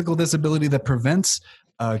kind of physical disability that prevents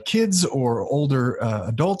kids or older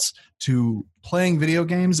adults to playing video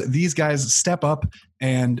games. These guys step up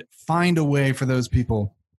and find a way for those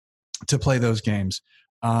people to play those games.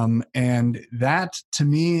 And that, to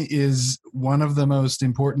me, is one of the most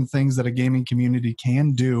important things that a gaming community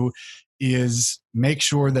can do, is make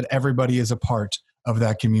sure that everybody is a part of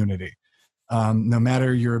that community. No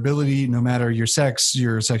matter your ability, no matter your sex,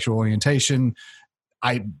 your sexual orientation,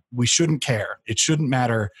 we shouldn't care. It shouldn't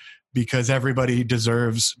matter because everybody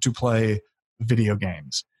deserves to play video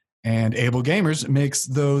games. And Able Gamers makes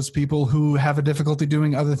those people who have a difficulty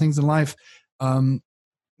doing other things in life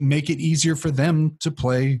make it easier for them to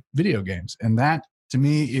play video games. And that, to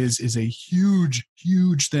me, is a huge,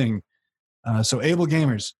 huge thing. So Able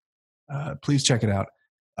Gamers, please check it out.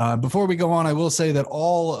 Before we go on, I will say that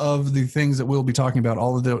all of the things that we'll be talking about,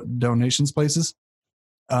 all of the donations places,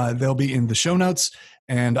 they'll be in the show notes.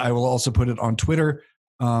 And I will also put it on Twitter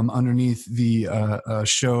underneath the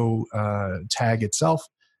show tag itself.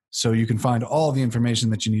 So you can find all the information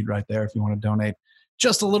that you need right there if you want to donate.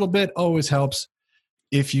 Just a little bit always helps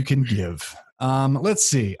if you can give. Let's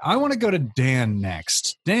see. I want to go to Dan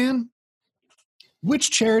next. Dan,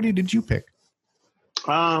 which charity did you pick?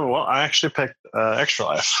 Well, I actually picked Extra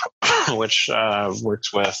Life, which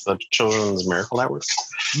works with the Children's Miracle Network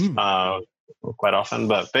quite often.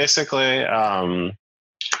 But basically,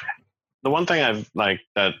 the one thing I've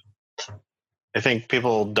that I think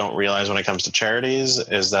people don't realize when it comes to charities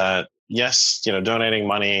is that, yes, donating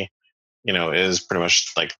money, is pretty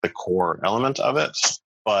much like the core element of it,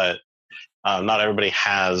 but not everybody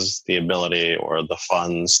has the ability or the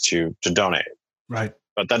funds to donate. Right.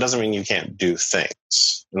 But that doesn't mean you can't do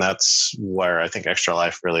things. And that's where I think Extra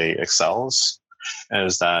Life really excels,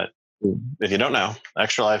 is that if you don't know,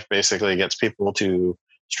 Extra Life basically gets people to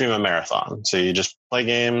stream a marathon. So you just play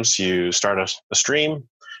games, you start a stream,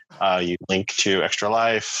 you link to Extra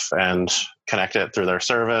Life and connect it through their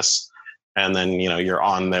service. And then, you're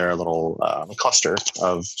on their little cluster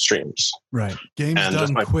of streams. Right. Games and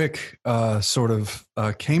Done Quick sort of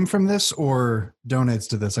came from this or donates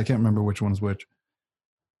to this. I can't remember which one's which.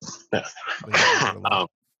 Yeah.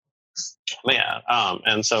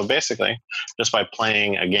 And so basically, just by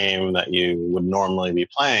playing a game that you would normally be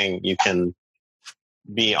playing, you can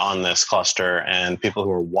be on this cluster, and people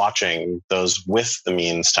who are watching, those with the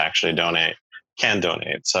means to actually donate, can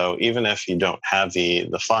donate. So even if you don't have the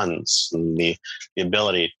funds and the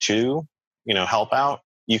ability to, help out,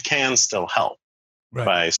 you can still help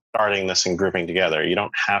by starting this and grouping together. You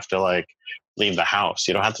don't have to leave the house.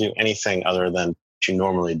 You don't have to do anything other than what you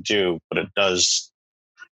normally do, but it does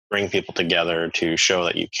bring people together to show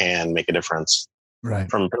that you can make a difference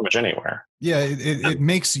from pretty much anywhere. Yeah. It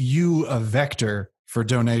makes you a vector for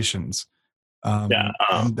donations.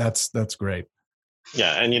 And that's great.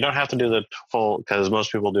 Yeah, and you don't have to do the full, because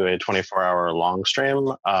most people do a 24-hour long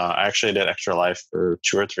stream. I actually did Extra Life for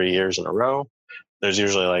 2 or 3 years in a row. There's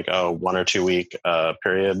usually a 1 or 2 week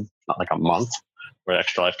period, not like a month, where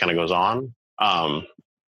Extra Life kind of goes on.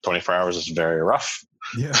 24 hours is very rough.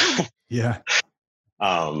 Yeah, yeah.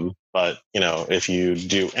 But, if you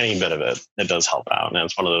do any bit of it, it does help out. And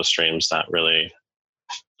it's one of those streams that really,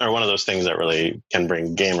 or one of those things that really can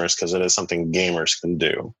bring gamers, because it is something gamers can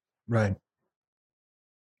do. Right.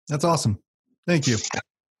 That's awesome. Thank you.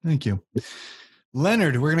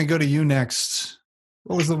 Leonard, we're going to go to you next.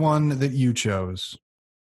 What was the one that you chose?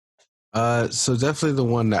 So definitely the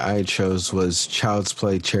one that I chose was Child's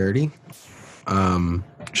Play Charity.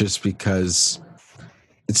 Just because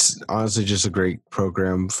it's honestly just a great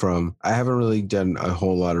program I haven't really done a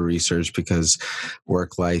whole lot of research because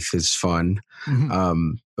work life is fun.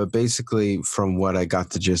 Mm-hmm. But basically from what I got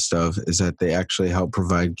the gist of is that they actually help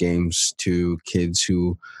provide games to kids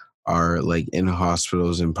who are in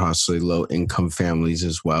hospitals and possibly low income families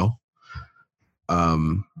as well.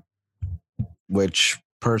 Which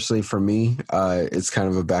personally for me, it's kind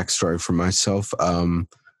of a backstory for myself.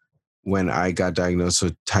 When I got diagnosed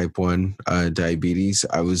with type 1 diabetes,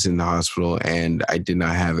 I was in the hospital and I did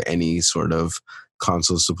not have any sort of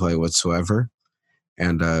consoles to play whatsoever.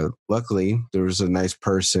 And luckily, there was a nice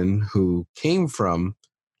person who came from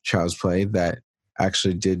Child's Play that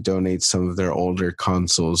actually did donate some of their older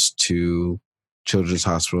consoles to Children's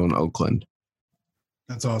Hospital in Oakland.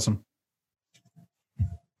 That's awesome.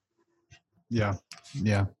 Yeah.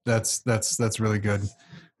 That's really good.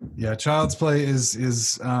 Yeah, Child's Play is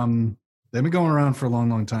they've been going around for a long,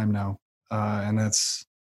 long time now, and that's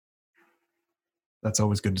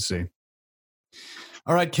always good to see.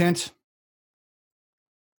 All right, Kent,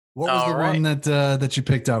 what was the one that you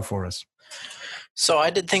picked out for us? So I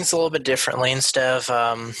did things a little bit differently. Instead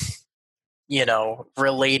of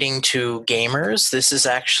relating to gamers, this is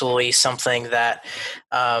actually something that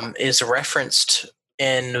is referenced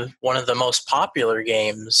in one of the most popular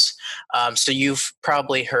games. So you've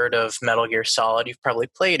probably heard of Metal Gear Solid. You've probably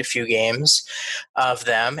played a few games of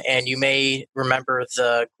them, and you may remember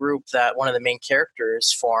the group that one of the main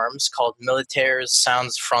characters forms called Militaires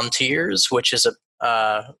Sans Frontières, which is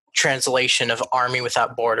a translation of Army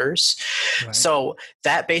Without Borders. Right. So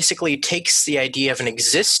that basically takes the idea of an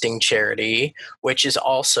existing charity, which is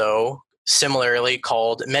also similarly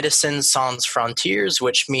called Médecins Sans Frontières,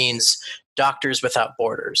 which means Doctors Without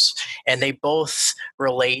Borders. And they both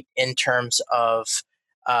relate in terms of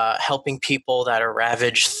helping people that are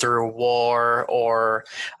ravaged through war or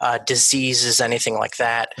diseases, anything like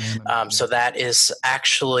that. So that is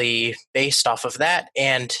actually based off of that.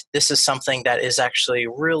 And this is something that is actually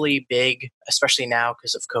really big, especially now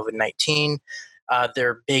because of COVID-19.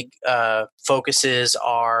 Their big focuses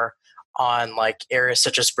are on areas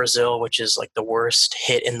such as Brazil, which is the worst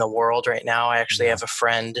hit in the world right now. I actually have a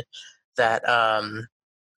friend that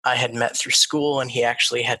I had met through school, and he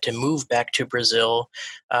actually had to move back to Brazil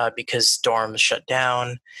because dorms shut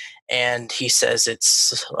down. And he says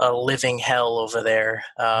it's a living hell over there.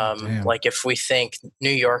 If we think New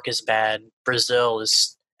York is bad, Brazil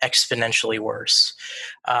is exponentially worse.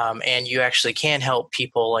 And you actually can help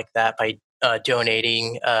people like that by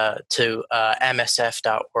donating to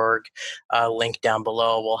msf.org. Link down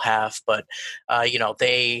below we'll have. But,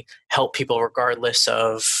 they help people regardless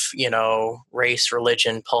of, race,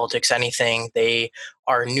 religion, politics, anything. They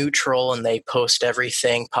are neutral and they post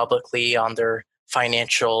everything publicly on their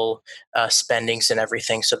financial spendings and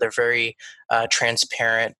everything. So they're very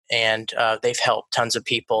transparent, and they've helped tons of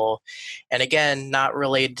people. And again, not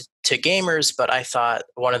related to gamers, but I thought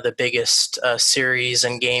one of the biggest series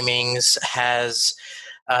in gamings has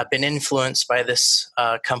been influenced by this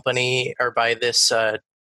company or by this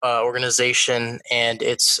organization, and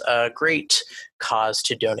it's a great cause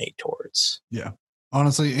to donate towards. Yeah.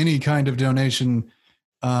 Honestly, any kind of donation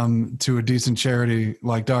to a decent charity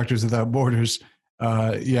like Doctors Without Borders,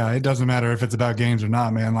 it doesn't matter if it's about games or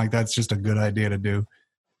not, man. Like, that's just a good idea to do.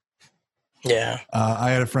 Yeah.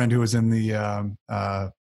 I had a friend who was in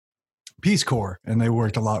the Peace Corps, and they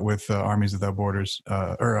worked a lot with Armies Without Borders,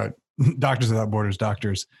 or Doctors Without Borders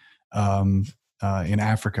doctors in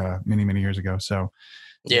Africa many, many years ago. So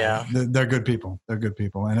yeah, they're good people. They're good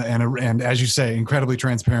people. And as you say, incredibly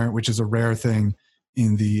transparent, which is a rare thing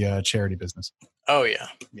in the charity business. Oh, yeah.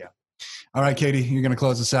 Yeah. All right, Katie, you're going to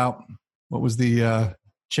close us out. What was the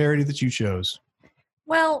charity that you chose?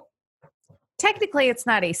 Well, technically, it's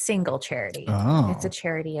not a single charity. Oh. It's a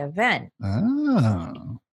charity event.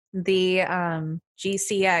 Oh. The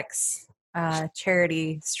GCX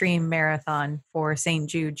charity stream marathon for St.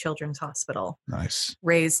 Jude Children's Hospital. Nice.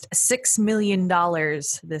 Raised $6 million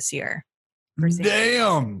this year. For St.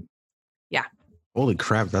 Damn. Yeah. Holy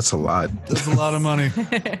crap, that's a lot. That's a lot of money.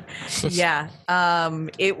 Yeah.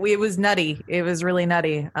 It was nutty. It was really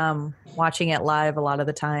nutty. Watching it live a lot of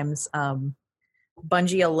the times.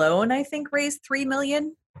 Bungie alone, I think, raised $3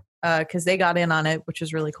 million because they got in on it, which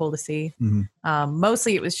was really cool to see. Mm-hmm.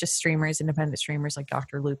 Mostly it was just streamers, independent streamers like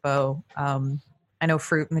Dr. Lupo. I know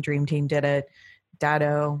Fruit and the Dream Team did it.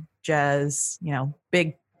 Dado, Jez,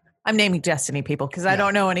 big. I'm naming Destiny people because I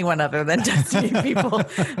don't know anyone other than Destiny people.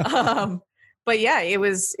 But yeah, it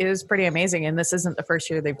was pretty amazing. And this isn't the first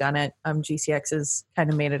year they've done it. GCX has kind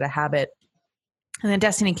of made it a habit. And the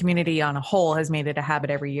Destiny community on a whole has made it a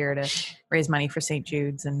habit every year to raise money for St.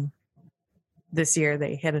 Jude's. And this year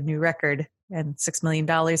they hit a new record, and $6 million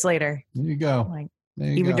later. There you go.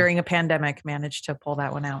 Even during a pandemic, managed to pull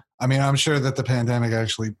that one out. I mean, I'm sure that the pandemic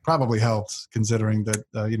actually probably helped, considering that,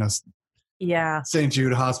 yeah, St.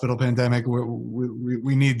 Jude Hospital pandemic,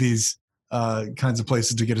 we need these kinds of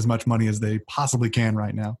places to get as much money as they possibly can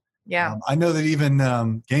right now. Yeah. I know that even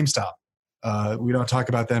GameStop, we don't talk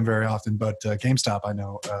about them very often, but GameStop, I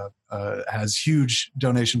know, has huge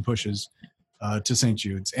donation pushes to St.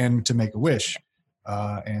 Jude's and to Make-A-Wish.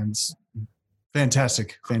 And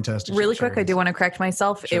fantastic. Really quick, I do want to correct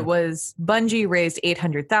myself. Sure. It was Bungie raised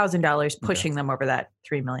 $800,000, pushing them over that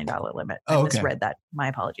 $3 million limit. I misread that. My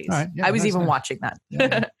apologies. Right. Yeah, I was even watching that.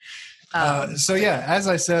 Yeah. As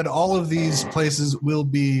I said, all of these places will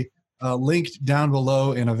be linked down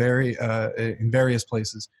below in in various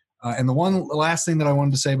places. And the last thing that I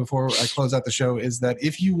wanted to say before I close out the show is that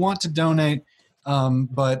if you want to donate,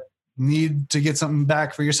 but need to get something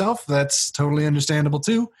back for yourself, that's totally understandable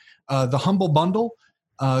too. The Humble Bundle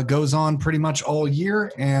goes on pretty much all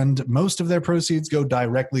year, and most of their proceeds go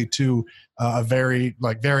directly to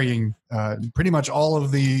varying, pretty much all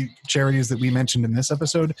of the charities that we mentioned in this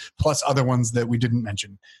episode, plus other ones that we didn't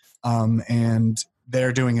mention. And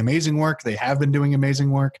they're doing amazing work. They have been doing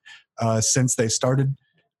amazing work since they started.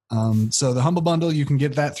 So the Humble Bundle, you can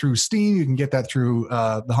get that through Steam. You can get that through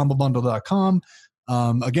thehumblebundle.com.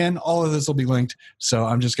 Again, all of this will be linked. So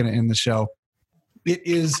I'm just going to end the show. It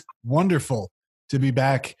is wonderful to be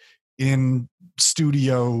back in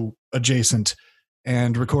studio adjacent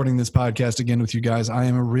and recording this podcast again with you guys. I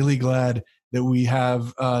am really glad that we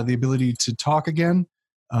have the ability to talk again.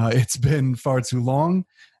 It's been far too long,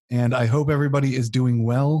 and I hope everybody is doing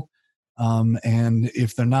well. And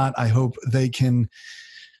if they're not, I hope they can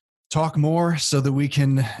talk more so that we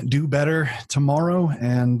can do better tomorrow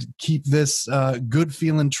and keep this good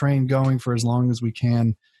feeling train going for as long as we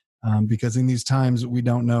can. Because in these times, we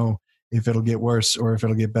don't know if it'll get worse or if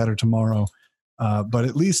it'll get better tomorrow. But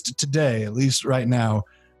at least today, at least right now,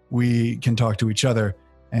 we can talk to each other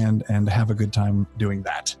and have a good time doing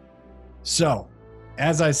that. So,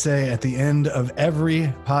 as I say at the end of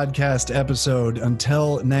every podcast episode,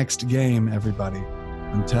 until next game, everybody.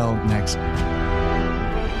 Until next game.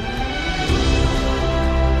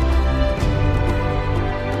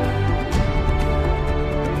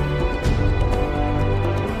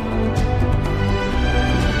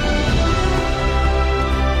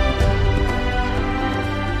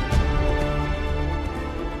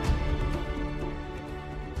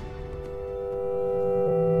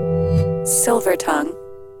 Silver Tongue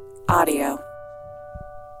Audio.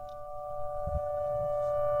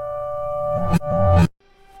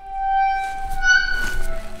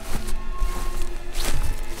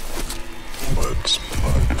 What's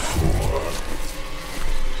blood for?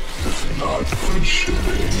 If not for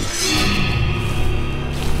shitting.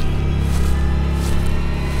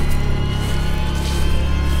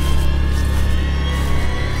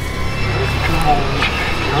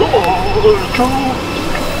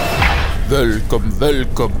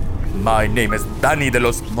 Welcome. My name is Danny de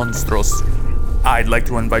los Monstros. I'd like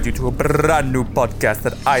to invite you to a brand new podcast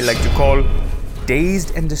that I like to call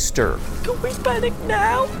Dazed and Disturbed. Can we panic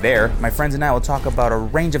now? There, my friends and I will talk about a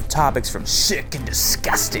range of topics from sick and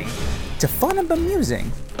disgusting to fun and amusing.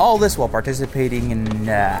 All this while participating in,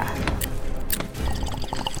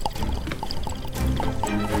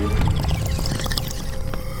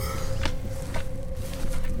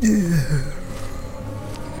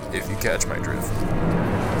 if you catch my drift.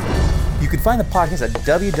 You can find the podcast at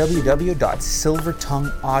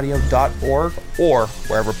www.silvertongueaudio.org or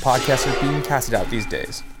wherever podcasts are being casted out these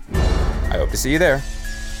days. I hope to see you there.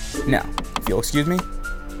 Now, if you'll excuse me,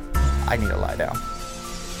 I need to lie down.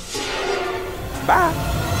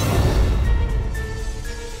 Bye!